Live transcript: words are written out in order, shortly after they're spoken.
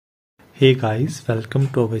Hey guys, welcome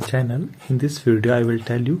to our channel. In this video I will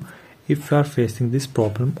tell you if you are facing this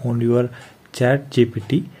problem on your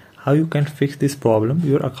ChatGPT, how you can fix this problem.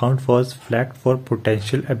 Your account was flagged for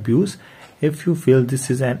potential abuse. If you feel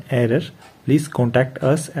this is an error, please contact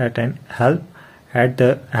us at the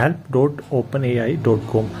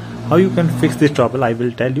help.openai.com. How you can fix this trouble, I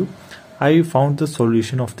will tell you. I found the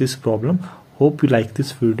solution of this problem. Hope you like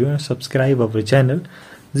this video and subscribe our channel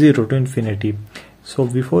 0 to Infinity. So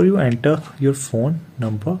before you enter your phone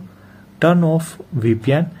number, turn off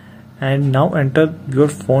VPN and now enter your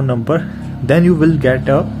phone number. Then you will get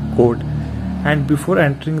a code, and before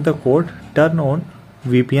entering the code, turn on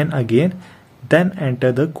VPN again, then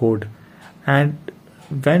enter the code. And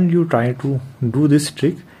when you try to do this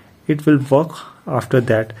trick, it will work after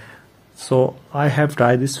that. So I have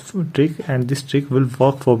tried this trick and this trick will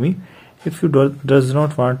work for me. If you does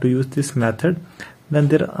not want to use this method, then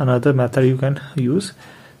there are another method you can use.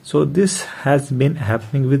 So this has been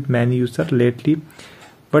happening with many users lately.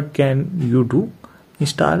 What can you do?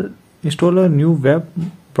 Install a new web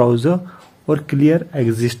browser or clear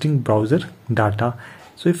existing browser data.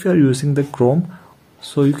 So if you are using the Chrome,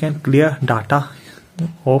 so you can clear data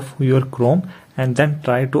of your Chrome and then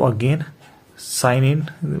try to again sign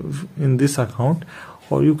in this account,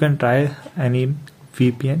 or you can try any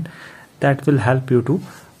VPN that will help you to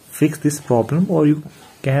fix this problem, or you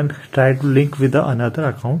can try to link with another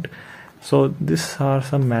account. So these are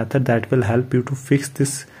some methods that will help you to fix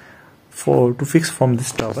this from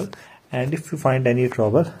this trouble. And if you find any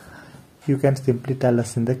trouble, you can simply tell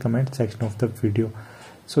us in the comment section of the video.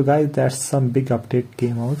 So guys, that's some big update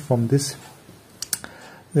came out from this.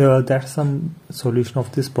 That's some solution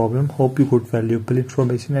of this problem. Hope you got valuable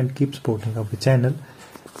information and keep supporting our channel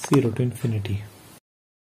 0 to Infinity.